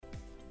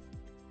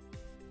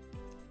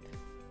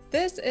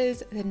This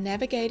is the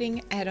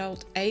Navigating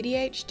Adult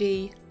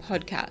ADHD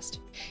podcast,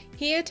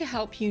 here to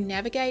help you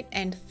navigate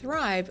and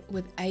thrive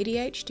with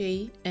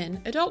ADHD in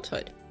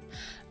adulthood.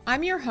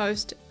 I'm your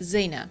host,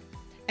 Zena,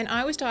 and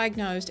I was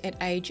diagnosed at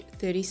age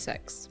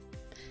 36.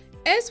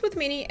 As with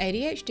many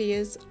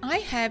ADHDers, I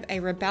have a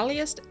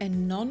rebellious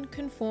and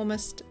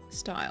nonconformist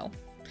style,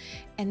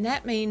 and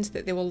that means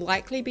that there will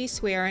likely be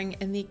swearing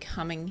in the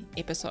coming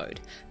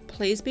episode.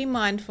 Please be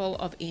mindful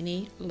of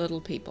any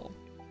little people.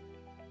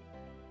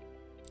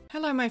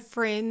 Hello, my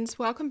friends.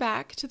 Welcome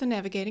back to the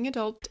Navigating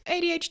Adult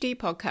ADHD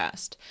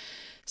podcast.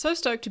 So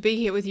stoked to be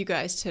here with you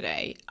guys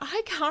today.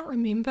 I can't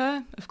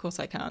remember. Of course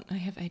I can't. I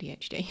have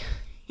ADHD.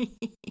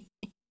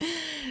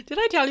 Did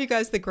I tell you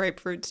guys the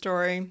grapefruit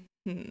story?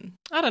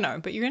 I don't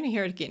know, but you're going to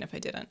hear it again if I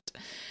didn't.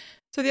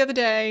 So the other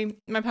day,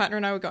 my partner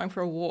and I were going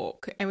for a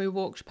walk and we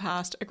walked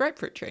past a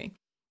grapefruit tree.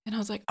 And I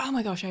was like, oh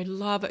my gosh, I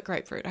love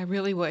grapefruit. I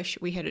really wish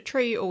we had a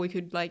tree, or we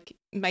could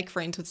make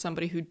friends with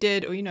somebody who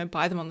did, or,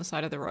 buy them on the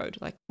side of the road,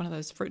 like one of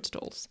those fruit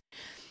stalls.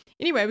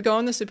 Anyway, we go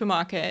in the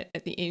supermarket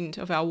at the end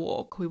of our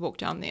walk. We walk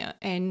down there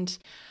and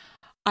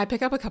I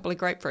pick up a couple of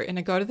grapefruit and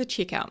I go to the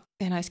checkout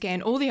and I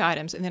scan all the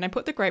items and then I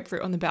put the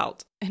grapefruit on the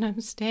belt and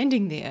I'm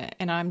standing there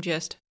and I'm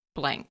just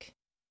blank.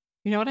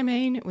 You know what I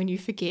mean? When you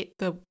forget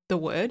the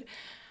word.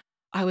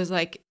 I was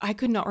like, I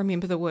could not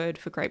remember the word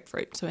for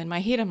grapefruit. So in my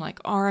head, I'm like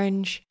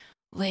orange,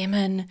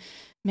 lemon,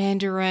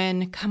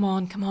 mandarin, come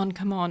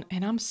on.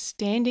 And I'm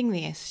standing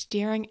there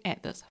staring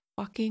at this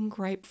fucking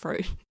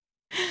grapefruit.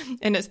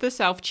 And it's the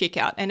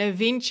self-checkout. And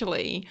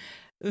eventually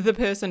the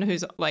person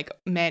who's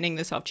manning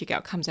the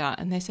self-checkout comes out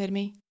and they say to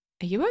me,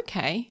 are you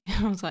okay?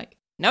 And I was like,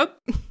 nope.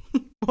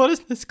 What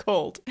is this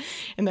called?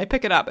 And they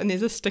pick it up and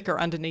there's a sticker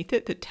underneath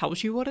it that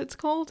tells you what it's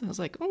called. I was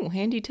like, oh,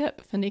 handy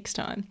tip for next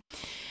time.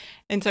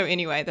 And so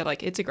anyway, they're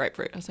like, it's a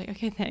grapefruit. I was like,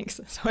 okay, thanks.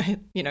 So I,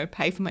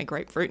 pay for my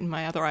grapefruit and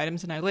my other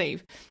items and I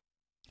leave.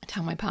 I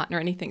tell my partner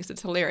and he thinks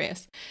it's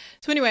hilarious.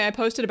 So anyway, I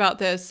posted about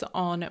this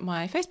on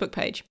my Facebook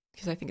page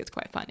because I think it's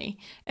quite funny.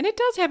 And it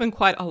does happen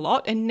quite a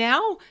lot. And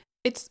now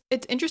it's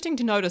interesting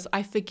to notice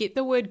I forget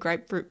the word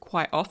grapefruit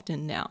quite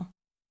often now,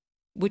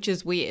 which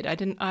is weird. I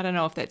don't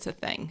know if that's a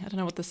thing. I don't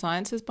know what the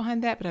science is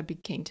behind that, but I'd be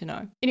keen to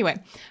know.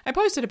 Anyway, I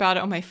posted about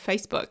it on my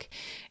Facebook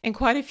and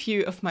quite a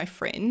few of my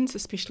friends,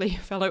 especially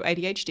fellow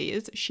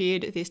ADHDers,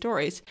 shared their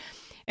stories.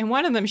 And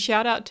one of them,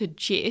 shout out to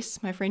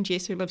Jess, my friend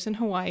Jess, who lives in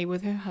Hawaii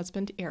with her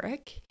husband,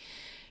 Eric.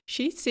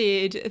 She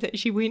said that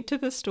she went to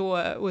the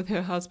store with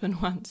her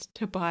husband once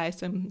to buy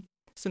some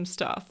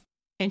stuff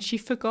and she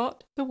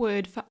forgot the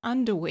word for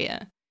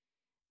underwear.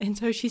 And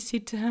so she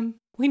said to him,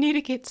 we need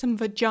to get some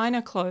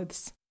vagina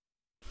clothes.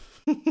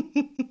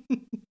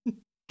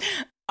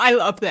 I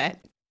love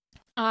that.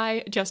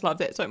 I just love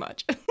that so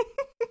much.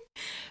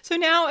 So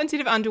now instead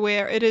of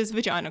underwear, it is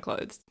vagina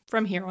clothes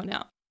from here on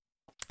out.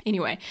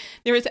 Anyway,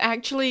 there is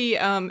actually,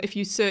 if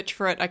you search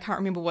for it, I can't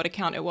remember what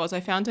account it was. I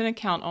found an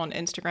account on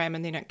Instagram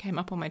and then it came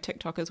up on my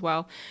TikTok as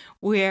well,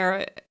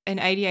 where an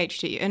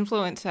ADHD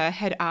influencer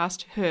had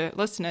asked her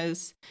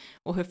listeners,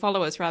 or her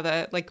followers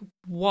rather,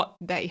 what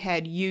they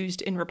had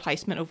used in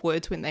replacement of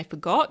words when they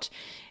forgot.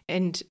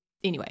 And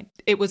anyway,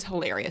 it was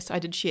hilarious. I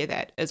did share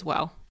that as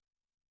well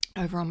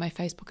over on my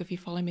Facebook if you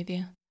follow me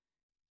there.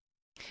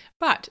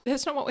 But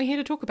that's not what we're here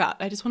to talk about.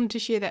 I just wanted to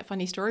share that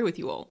funny story with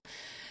you all.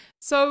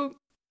 So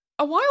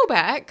a while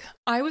back,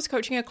 I was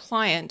coaching a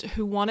client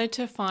who wanted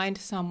to find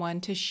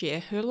someone to share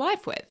her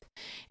life with.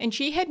 And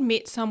she had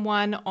met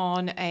someone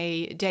on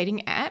a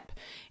dating app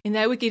and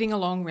they were getting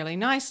along really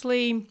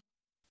nicely,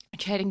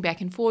 chatting back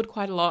and forward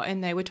quite a lot,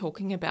 and they were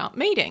talking about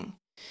meeting.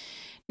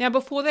 Now,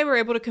 before they were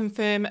able to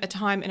confirm a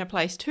time and a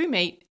place to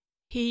meet,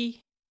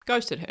 he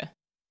ghosted her.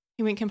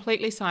 He went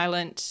completely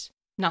silent,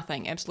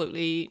 nothing,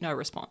 absolutely no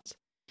response.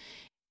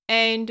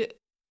 And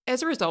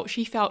as a result,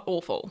 she felt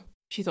awful.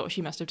 She thought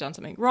she must have done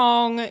something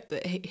wrong,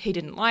 that he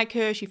didn't like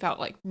her. She felt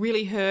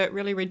really hurt,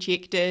 really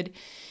rejected.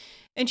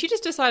 And she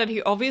just decided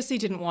he obviously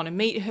didn't want to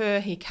meet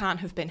her. He can't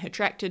have been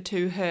attracted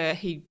to her.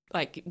 He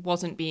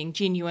wasn't being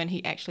genuine.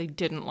 He actually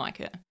didn't like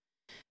her.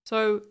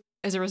 So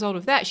as a result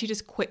of that, she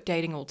just quit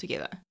dating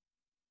altogether.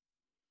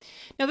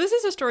 Now, this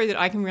is a story that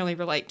I can really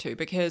relate to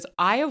because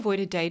I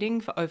avoided dating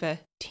for over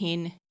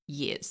 10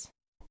 years.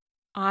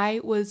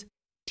 I was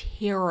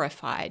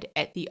terrified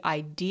at the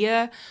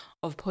idea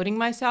of putting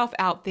myself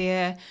out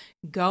there,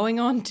 going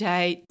on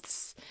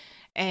dates,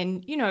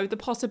 and, the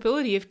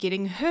possibility of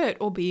getting hurt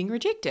or being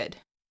rejected.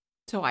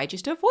 So I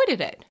just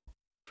avoided it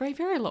for a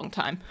very long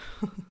time.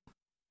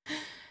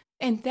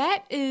 And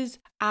that is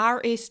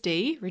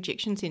RSD,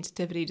 rejection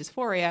sensitivity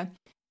dysphoria,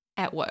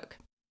 at work.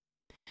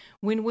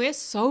 When we're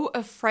so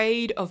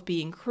afraid of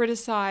being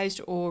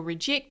criticized or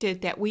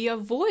rejected that we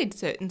avoid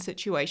certain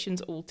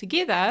situations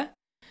altogether.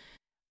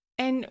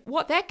 And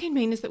what that can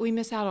mean is that we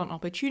miss out on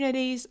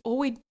opportunities, or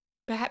we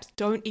perhaps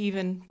don't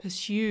even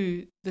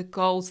pursue the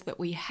goals that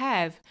we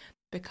have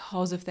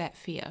because of that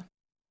fear.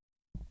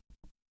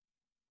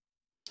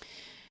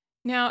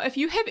 Now, if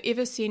you have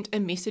ever sent a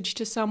message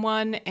to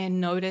someone and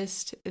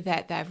noticed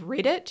that they've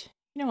read it,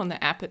 on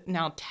the app, it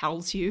now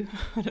tells you,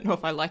 I don't know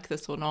if I like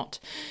this or not,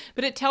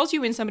 but it tells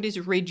you when somebody's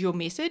read your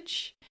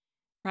message,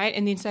 right?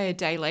 And then say a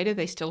day later,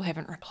 they still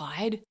haven't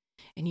replied.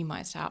 And you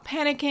might start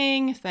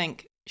panicking,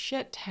 think,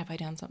 shit, have I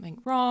done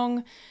something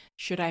wrong?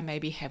 Should I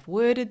maybe have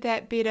worded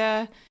that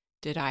better?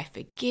 Did I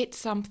forget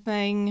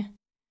something?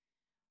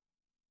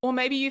 Or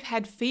maybe you've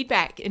had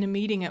feedback in a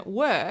meeting at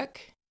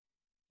work.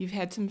 You've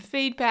had some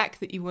feedback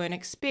that you weren't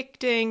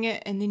expecting,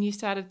 and then you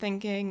started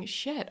thinking,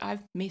 shit,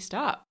 I've messed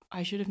up.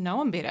 I should have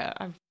known better.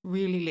 I've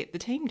really let the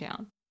team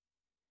down.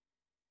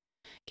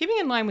 Keeping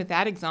in line with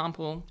that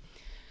example,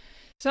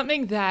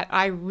 something that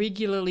I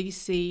regularly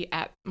see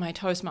at my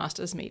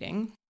Toastmasters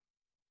meeting,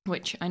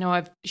 which I know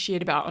I've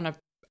shared about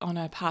on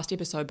a past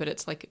episode, but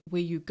it's like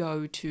where you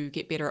go to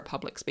get better at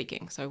public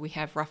speaking. So we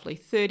have roughly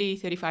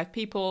 35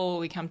 people.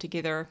 We come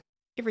together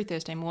every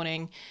Thursday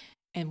morning,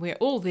 and we're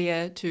all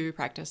there to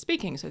practice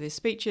speaking. So there's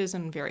speeches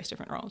and various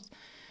different roles.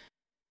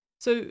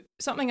 So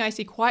something I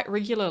see quite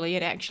regularly,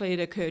 and actually it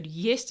occurred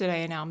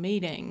yesterday in our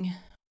meeting,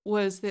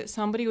 was that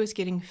somebody was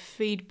getting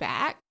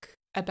feedback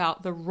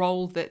about the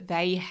role that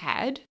they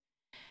had,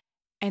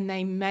 and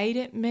they made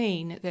it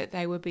mean that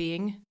they were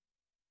being,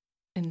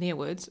 in their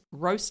words,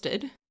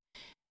 roasted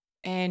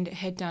and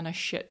had done a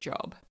shit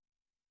job.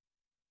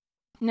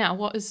 Now,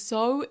 what is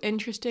so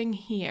interesting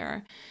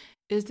here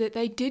is that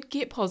they did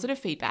get positive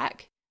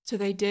feedback. So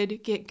they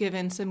did get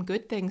given some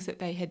good things that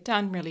they had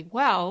done really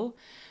well.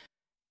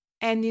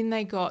 And then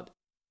they got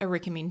a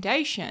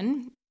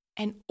recommendation,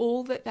 and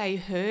all that they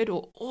heard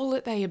or all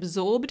that they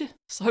absorbed,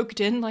 soaked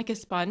in like a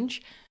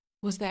sponge,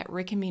 was that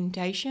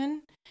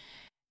recommendation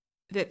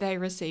that they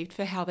received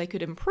for how they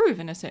could improve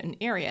in a certain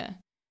area.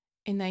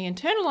 And they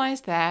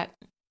internalized that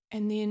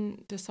and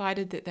then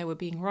decided that they were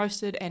being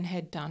roasted and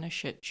had done a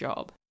shit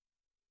job.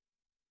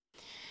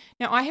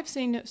 Now, I have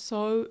seen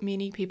so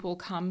many people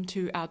come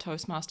to our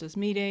Toastmasters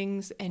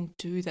meetings and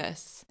do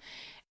this.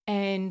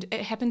 And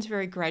it happens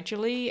very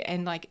gradually,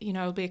 and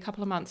it'll be a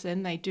couple of months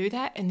in, they do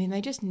that, and then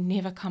they just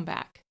never come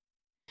back,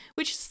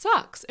 which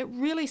sucks. It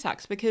really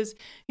sucks because,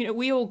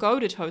 we all go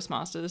to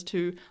Toastmasters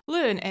to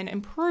learn and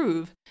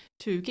improve,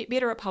 to get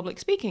better at public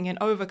speaking and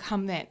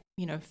overcome that,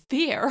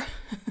 fear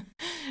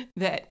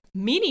that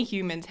many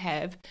humans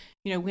have,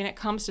 when it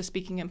comes to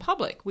speaking in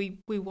public. We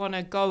want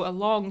to go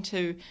along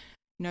to,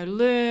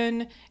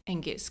 learn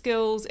and get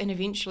skills and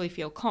eventually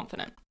feel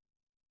confident.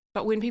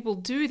 But when people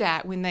do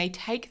that, when they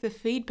take the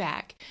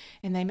feedback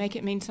and they make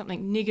it mean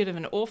something negative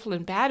and awful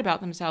and bad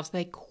about themselves,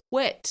 they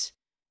quit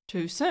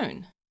too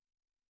soon.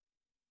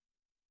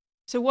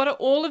 So what do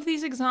all of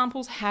these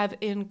examples have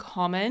in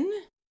common?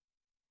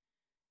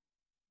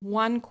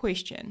 One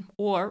question,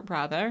 or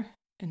rather,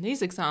 in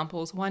these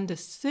examples, one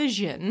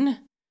decision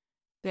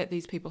that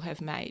these people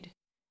have made.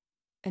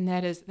 And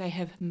that is, they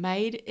have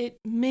made it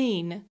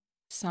mean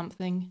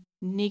something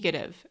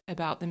negative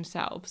about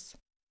themselves.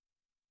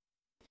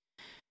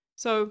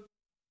 So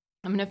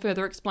I'm going to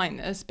further explain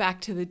this. Back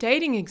to the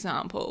dating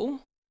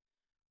example.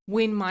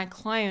 When my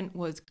client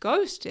was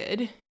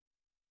ghosted,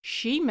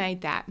 she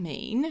made that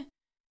mean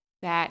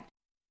that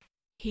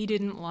he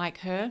didn't like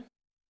her,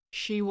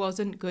 she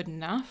wasn't good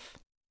enough,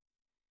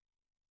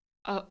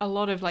 a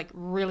lot of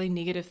really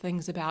negative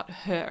things about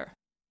her.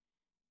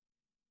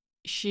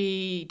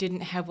 She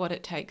didn't have what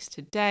it takes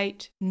to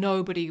date,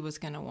 nobody was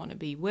going to want to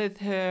be with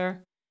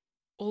her,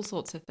 all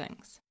sorts of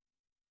things.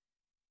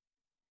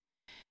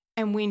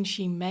 And when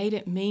she made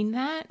it mean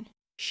that,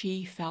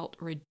 she felt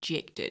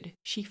rejected.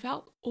 She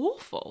felt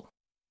awful.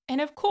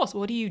 And of course,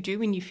 what do you do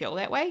when you feel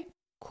that way?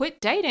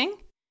 Quit dating.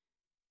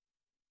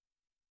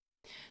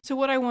 So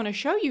what I want to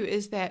show you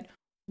is that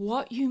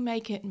what you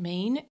make it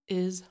mean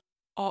is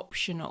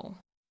optional.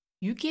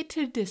 You get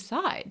to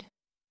decide.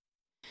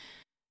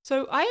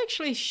 So I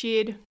actually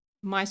shared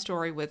my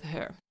story with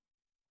her.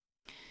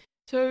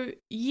 So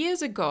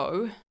years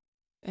ago,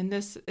 and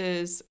this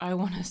is, I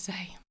want to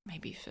say,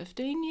 maybe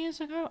 15 years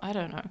ago? I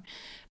don't know.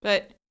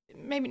 But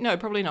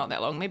probably not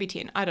that long, maybe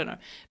 10, I don't know.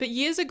 But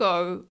years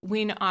ago,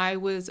 when I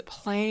was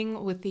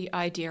playing with the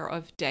idea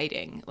of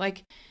dating,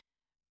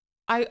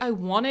 I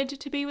wanted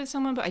to be with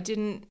someone, but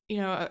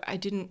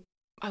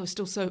I was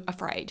still so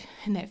afraid,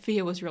 and that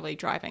fear was really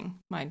driving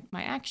my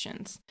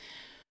actions.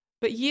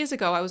 But years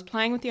ago, I was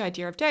playing with the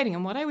idea of dating,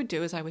 and what I would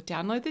do is I would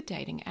download the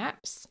dating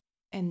apps,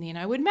 and then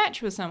I would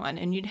match with someone,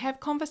 and you'd have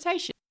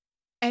conversation.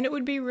 And it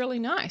would be really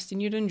nice,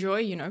 and you'd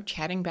enjoy,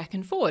 chatting back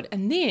and forward.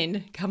 And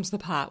then comes the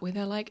part where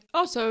they're like,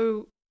 oh,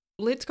 so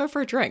let's go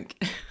for a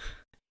drink.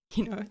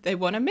 They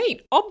want to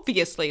meet,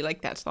 obviously,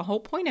 that's the whole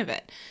point of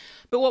it.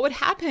 But what would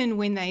happen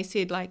when they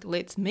said,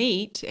 let's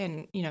meet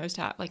and,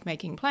 start,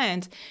 making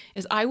plans,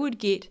 is I would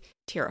get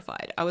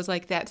terrified. I was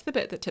like, that's the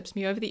bit that tips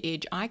me over the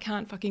edge. I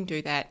can't fucking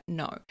do that.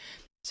 No.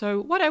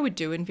 So what I would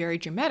do in very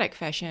dramatic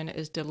fashion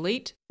is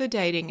delete the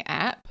dating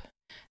app,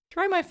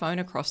 throw my phone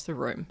across the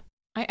room.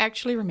 I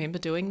actually remember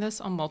doing this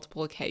on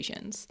multiple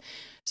occasions.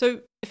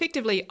 So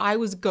effectively, I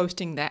was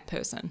ghosting that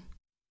person.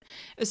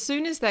 As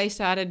soon as they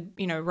started,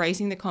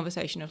 raising the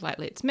conversation of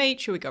let's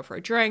meet, should we go for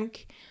a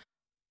drink?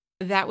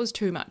 That was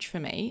too much for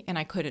me and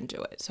I couldn't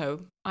do it.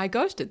 So I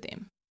ghosted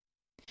them.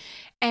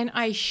 And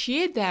I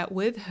shared that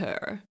with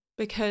her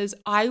because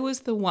I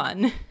was the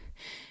one,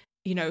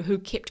 who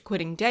kept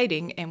quitting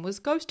dating and was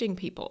ghosting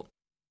people.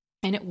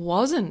 And it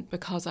wasn't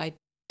because I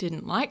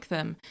didn't like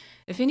them.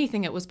 If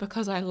anything, it was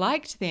because I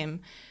liked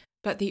them.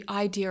 But the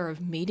idea of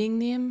meeting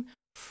them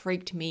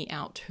freaked me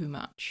out too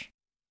much.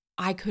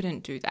 I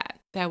couldn't do that.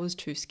 That was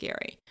too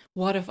scary.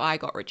 What if I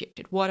got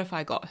rejected? What if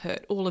I got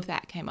hurt? All of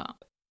that came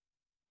up.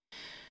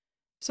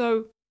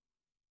 So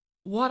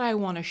what I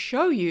want to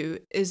show you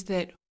is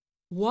that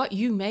what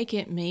you make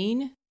it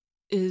mean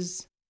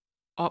is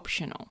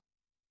optional.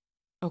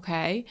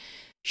 Okay?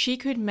 She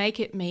could make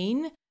it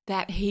mean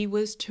that he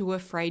was too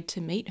afraid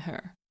to meet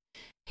her.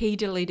 He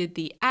deleted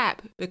the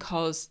app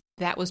because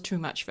that was too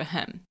much for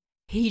him.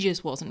 He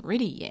just wasn't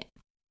ready yet.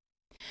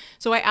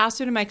 So I asked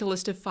her to make a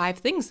list of 5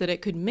 things that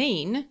it could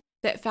mean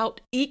that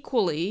felt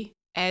equally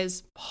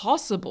as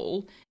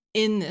possible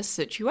in this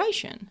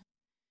situation.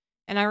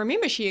 And I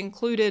remember she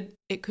included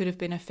it could have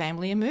been a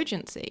family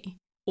emergency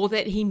or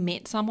that he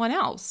met someone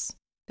else.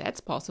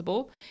 That's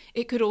possible.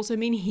 It could also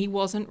mean he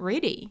wasn't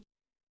ready.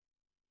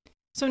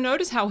 So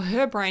notice how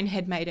her brain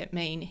had made it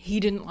mean he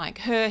didn't like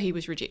her, he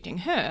was rejecting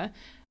her.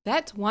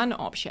 That's one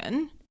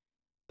option,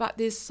 but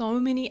there's so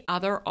many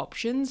other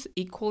options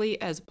equally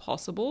as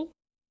possible.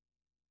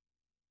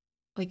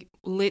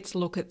 Let's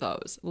look at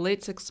those.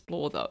 Let's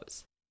explore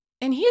those.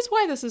 And here's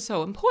why this is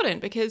so important,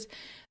 because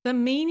the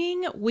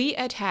meaning we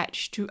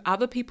attach to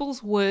other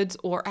people's words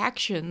or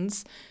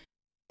actions,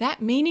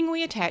 that meaning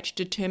we attach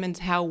determines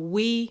how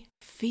we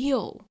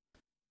feel.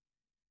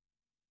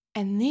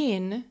 And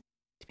then,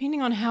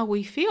 depending on how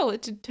we feel,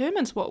 it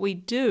determines what we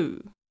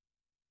do.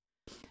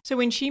 So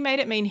when she made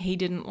it mean he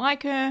didn't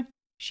like her,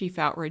 she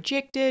felt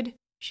rejected,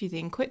 she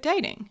then quit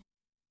dating.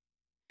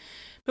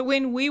 But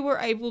when we were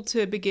able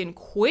to begin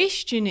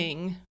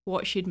questioning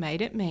what she'd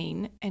made it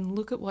mean and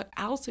look at what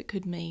else it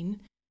could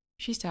mean,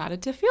 she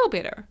started to feel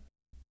better.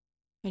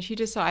 And she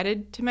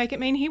decided to make it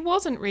mean he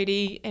wasn't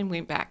ready and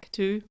went back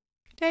to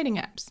dating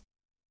apps.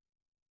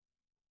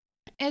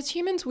 As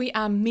humans, we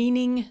are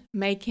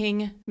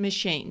meaning-making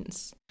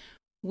machines.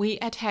 We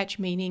attach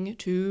meaning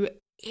to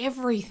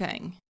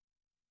everything.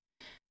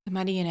 The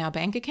money in our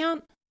bank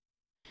account,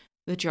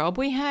 the job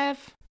we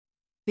have,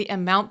 the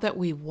amount that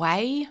we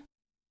weigh,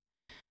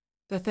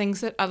 the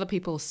things that other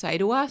people say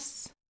to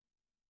us,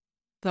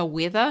 the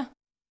weather.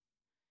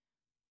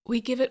 We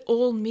give it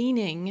all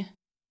meaning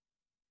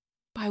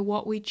by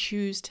what we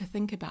choose to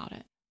think about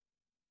it.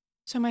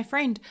 So my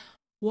friend,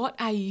 what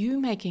are you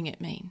making it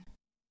mean?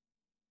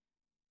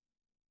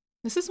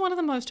 This is one of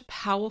the most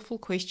powerful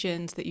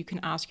questions that you can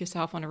ask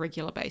yourself on a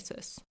regular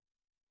basis,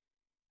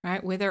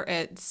 right? Whether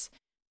it's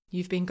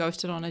you've been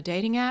ghosted on a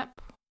dating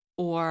app,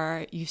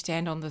 or you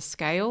stand on the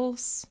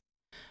scales,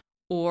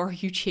 or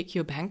you check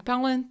your bank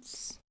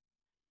balance,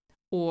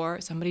 or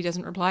somebody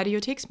doesn't reply to your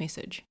text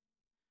message.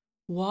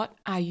 What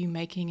are you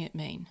making it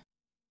mean?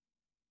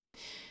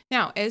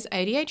 Now, as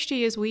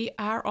ADHDers, we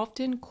are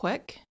often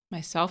quick,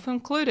 myself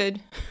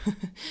included,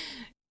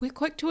 we're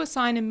quick to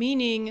assign a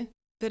meaning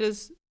that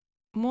is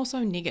more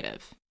so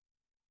negative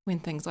when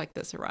things like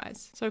this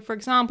arise. So, for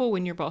example,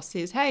 when your boss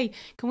says, hey,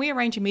 can we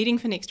arrange a meeting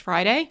for next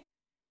Friday?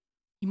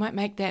 You might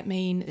make that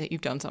mean that you've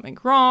done something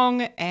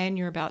wrong and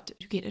you're about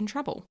to get in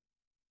trouble.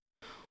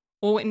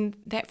 Or when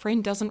that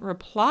friend doesn't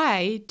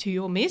reply to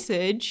your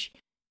message,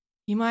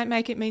 you might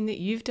make it mean that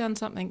you've done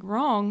something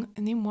wrong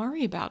and then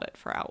worry about it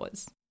for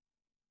hours.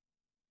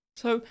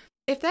 So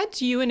if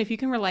that's you and if you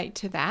can relate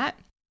to that,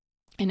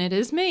 and it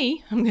is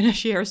me, I'm going to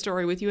share a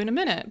story with you in a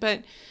minute,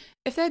 but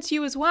if that's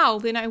you as well,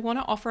 then I want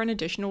to offer an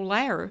additional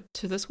layer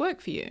to this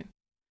work for you.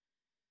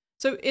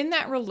 So in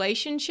that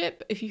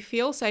relationship, if you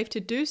feel safe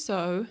to do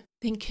so,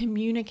 then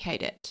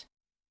communicate it.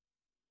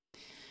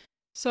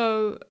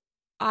 So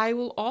I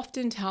will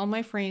often tell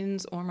my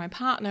friends or my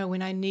partner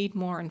when I need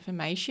more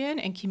information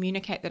and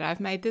communicate that I've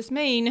made this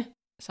mean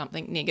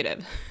something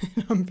negative.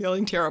 I'm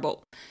feeling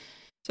terrible.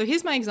 So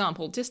here's my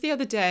example. Just the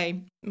other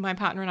day, my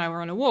partner and I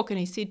were on a walk and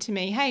he said to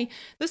me, hey,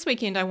 this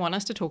weekend I want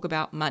us to talk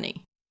about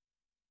money.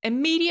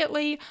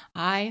 Immediately,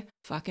 I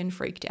fucking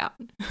freaked out.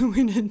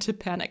 Went into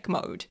panic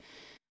mode.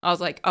 I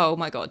was like, oh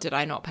my God, did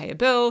I not pay a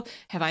bill?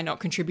 Have I not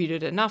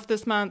contributed enough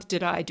this month?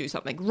 Did I do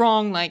something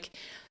wrong? Like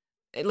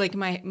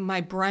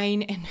my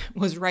brain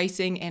was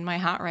racing and my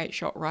heart rate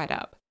shot right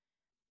up.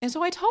 And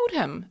so I told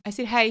him, I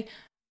said, hey,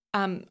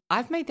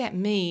 I've made that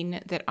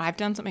mean that I've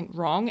done something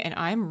wrong and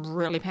I'm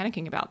really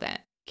panicking about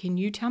that. Can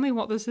you tell me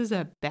what this is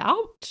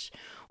about?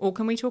 Or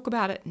can we talk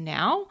about it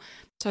now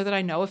so that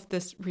I know if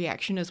this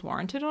reaction is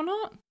warranted or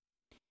not?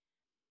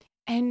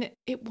 And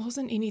it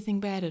wasn't anything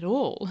bad at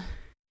all.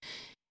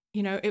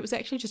 It was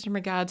actually just in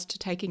regards to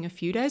taking a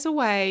few days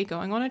away,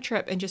 going on a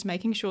trip and just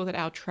making sure that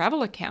our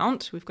travel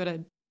account, we've got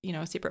a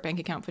separate bank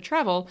account for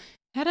travel,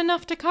 had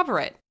enough to cover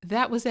it.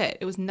 That was it.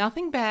 It was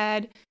nothing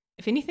bad.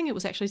 If anything, it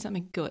was actually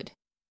something good.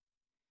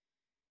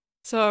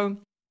 So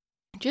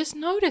just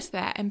notice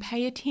that and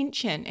pay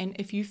attention. And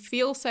if you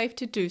feel safe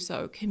to do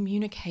so,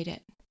 communicate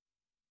it.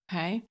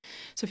 Okay?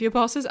 So if your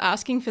boss is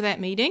asking for that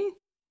meeting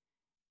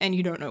and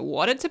you don't know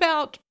what it's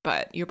about,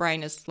 but your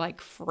brain is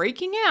like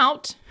freaking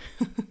out,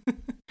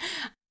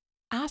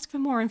 ask for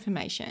more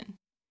information.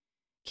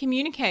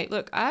 Communicate.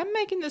 Look, I'm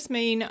making this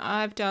mean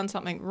I've done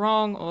something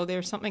wrong or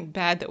there's something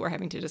bad that we're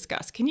having to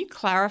discuss. Can you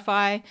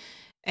clarify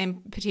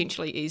and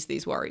potentially ease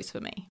these worries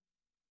for me?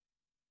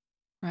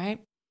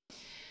 Right?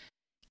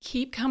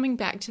 Keep coming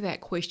back to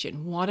that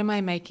question. What am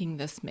I making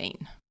this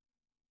mean?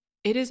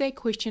 It is a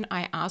question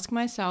I ask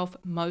myself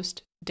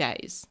most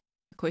days.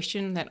 A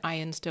question that I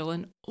instill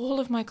in all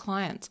of my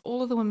clients,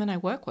 all of the women I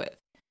work with.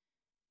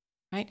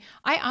 Right?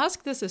 I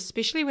ask this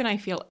especially when I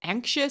feel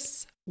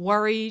anxious,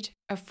 worried,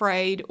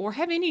 afraid, or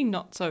have any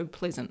not so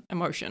pleasant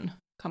emotion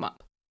come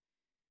up.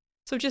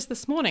 So just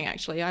this morning,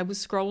 actually, I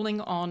was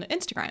scrolling on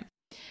Instagram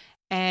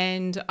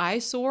and I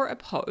saw a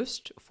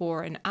post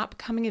for an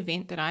upcoming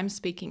event that I'm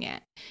speaking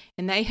at,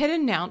 and they had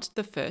announced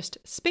the first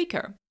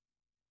speaker.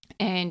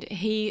 And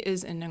he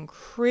is an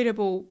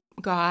incredible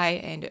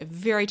guy and a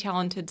very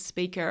talented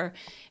speaker,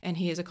 and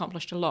he has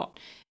accomplished a lot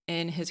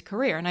in his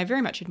career, and I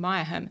very much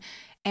admire him.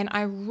 And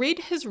I read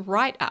his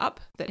write-up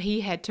that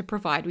he had to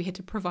provide. We had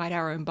to provide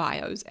our own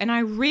bios. And I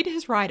read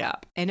his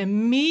write-up, and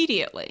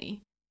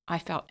immediately I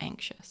felt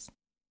anxious.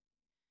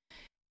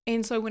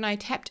 And so when I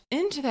tapped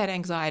into that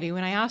anxiety,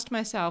 when I asked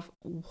myself,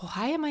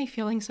 why am I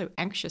feeling so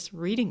anxious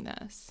reading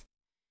this?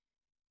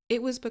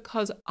 It was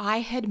because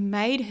I had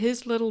made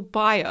his little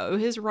bio,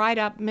 his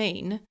write-up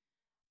mean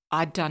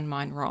I'd done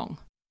mine wrong.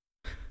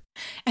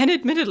 And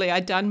admittedly,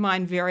 I'd done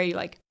mine very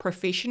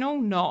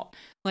professional, not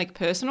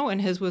personal,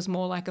 and his was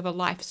more of a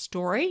life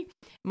story.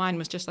 Mine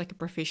was just a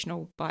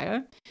professional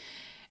bio.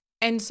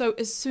 And so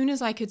as soon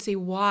as I could see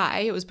why,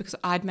 it was because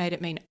I'd made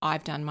it mean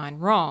I've done mine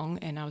wrong,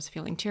 and I was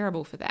feeling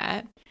terrible for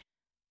that.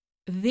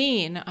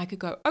 Then I could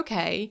go,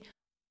 okay,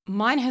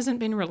 mine hasn't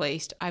been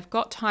released. I've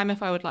got time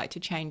if I would like to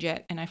change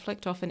it. And I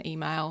flicked off an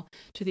email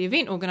to the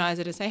event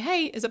organizer to say,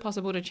 hey, is it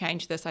possible to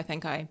change this? I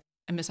think I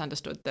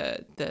misunderstood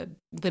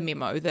the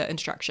memo, the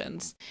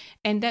instructions.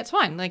 And that's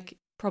fine,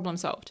 problem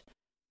solved,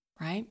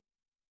 right?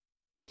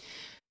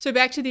 So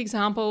back to the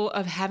example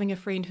of having a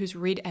friend who's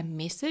read a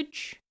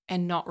message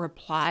and not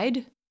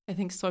replied. I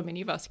think so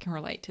many of us can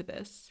relate to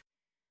this.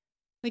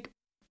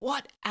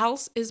 What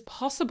else is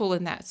possible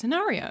in that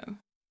scenario?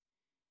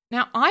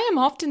 Now, I am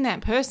often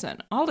that person,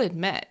 I'll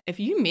admit. If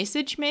you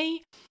message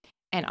me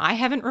and I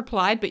haven't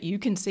replied, but you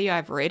can see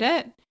I've read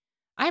it,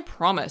 I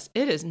promise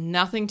it is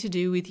nothing to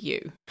do with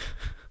you.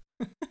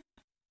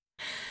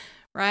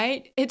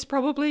 Right? It's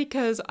probably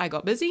because I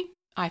got busy,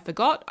 I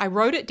forgot, I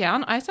wrote it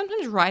down. I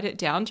sometimes write it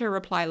down to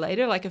reply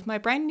later, if my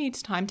brain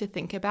needs time to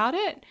think about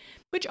it,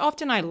 which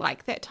often I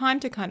like that time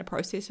to kind of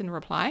process and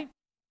reply.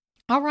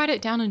 I'll write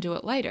it down and do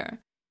it later.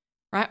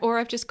 Right? Or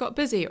I've just got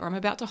busy, or I'm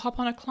about to hop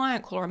on a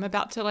client call, or I'm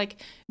about to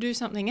do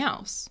something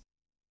else.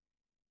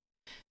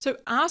 So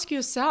ask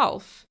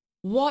yourself,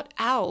 what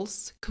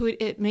else could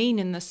it mean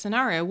in this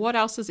scenario? What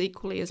else is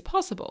equally as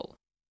possible?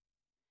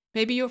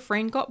 Maybe your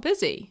friend got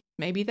busy.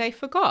 Maybe they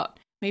forgot.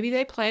 Maybe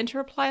they plan to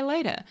reply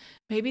later.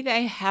 Maybe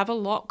they have a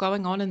lot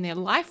going on in their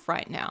life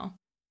right now.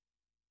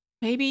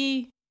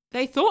 Maybe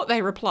they thought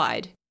they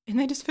replied and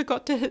they just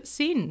forgot to hit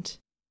send.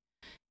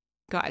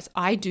 Guys,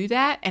 I do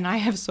that, and I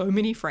have so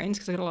many friends,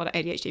 because I've got a lot of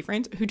ADHD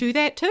friends, who do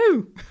that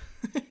too.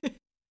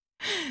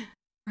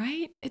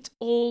 Right? It's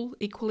all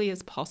equally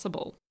as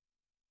possible.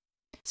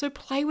 So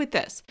play with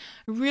this.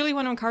 I really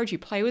want to encourage you,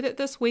 play with it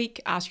this week.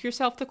 Ask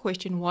yourself the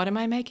question, what am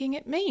I making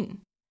it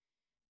mean?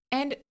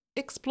 And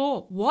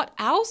explore, what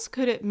else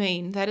could it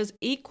mean that is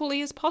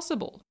equally as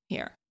possible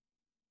here?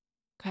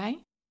 Okay?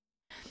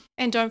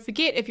 And don't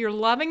forget, if you're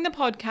loving the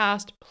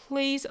podcast,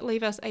 please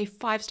leave us a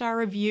 5-star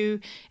review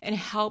and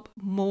help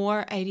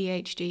more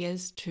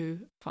ADHDers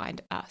to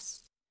find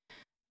us.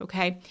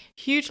 Okay?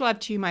 Huge love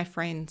to you, my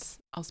friends.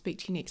 I'll speak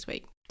to you next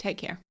week. Take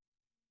care.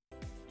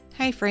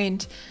 Hey,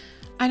 friend.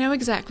 I know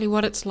exactly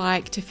what it's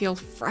like to feel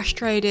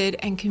frustrated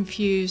and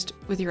confused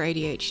with your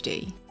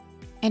ADHD,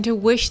 and to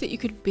wish that you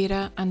could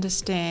better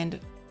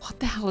understand what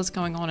the hell is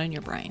going on in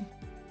your brain.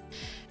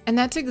 And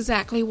that's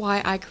exactly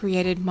why I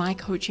created my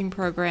coaching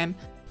program,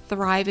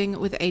 Thriving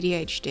with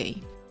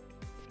ADHD.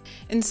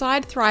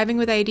 Inside Thriving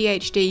with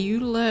ADHD, you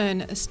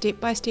learn a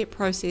step-by-step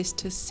process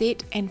to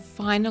set and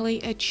finally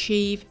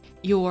achieve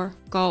your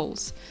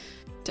goals,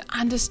 to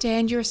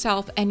understand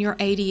yourself and your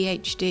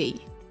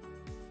ADHD.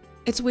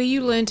 It's where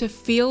you learn to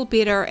feel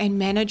better and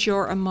manage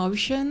your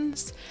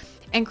emotions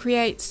and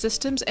create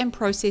systems and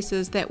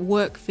processes that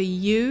work for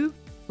you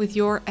with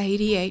your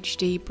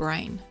ADHD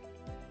brain.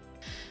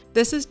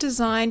 This is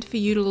designed for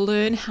you to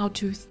learn how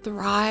to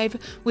thrive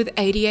with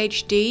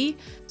ADHD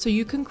so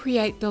you can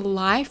create the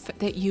life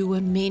that you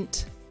were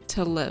meant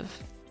to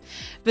live.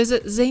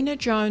 Visit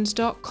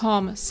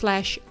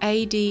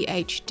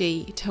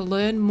zenajones.com/ADHD to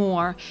learn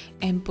more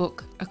and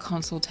book a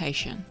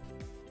consultation.